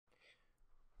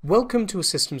Welcome to a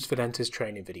Systems for Dentists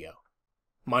training video.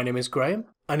 My name is Graham,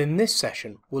 and in this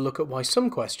session we'll look at why some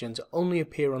questions only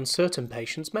appear on certain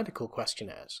patients' medical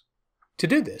questionnaires. To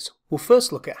do this, we'll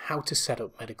first look at how to set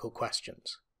up medical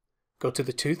questions. Go to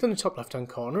the tooth in the top left hand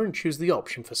corner and choose the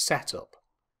option for Setup.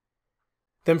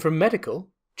 Then from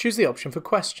Medical, choose the option for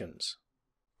Questions.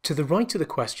 To the right of the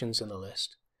questions in the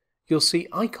list, you'll see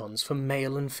icons for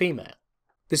male and female.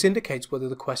 This indicates whether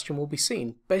the question will be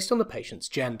seen based on the patient's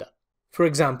gender. For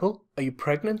example, are you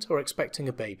pregnant or expecting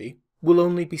a baby will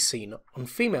only be seen on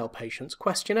female patients'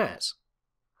 questionnaires.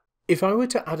 If I were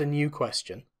to add a new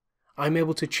question, I'm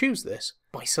able to choose this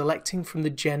by selecting from the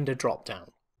gender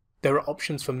drop-down. There are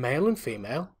options for male and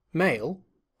female, male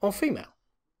or female.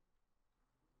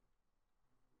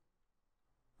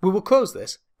 We will close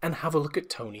this and have a look at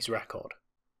Tony's record.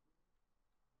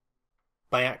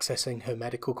 By accessing her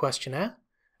medical questionnaire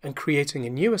and creating a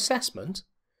new assessment,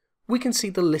 we can see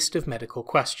the list of medical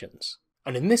questions,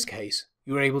 and in this case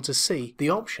you are able to see the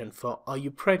option for are you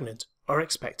pregnant or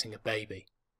expecting a baby.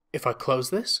 If I close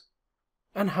this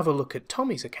and have a look at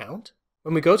Tommy's account,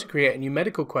 when we go to create a new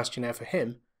medical questionnaire for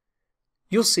him,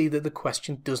 you'll see that the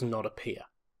question does not appear.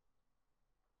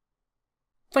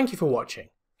 Thank you for watching.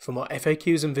 For more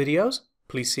FAQs and videos,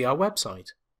 please see our website.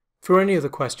 For any other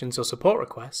questions or support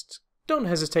requests, don't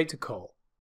hesitate to call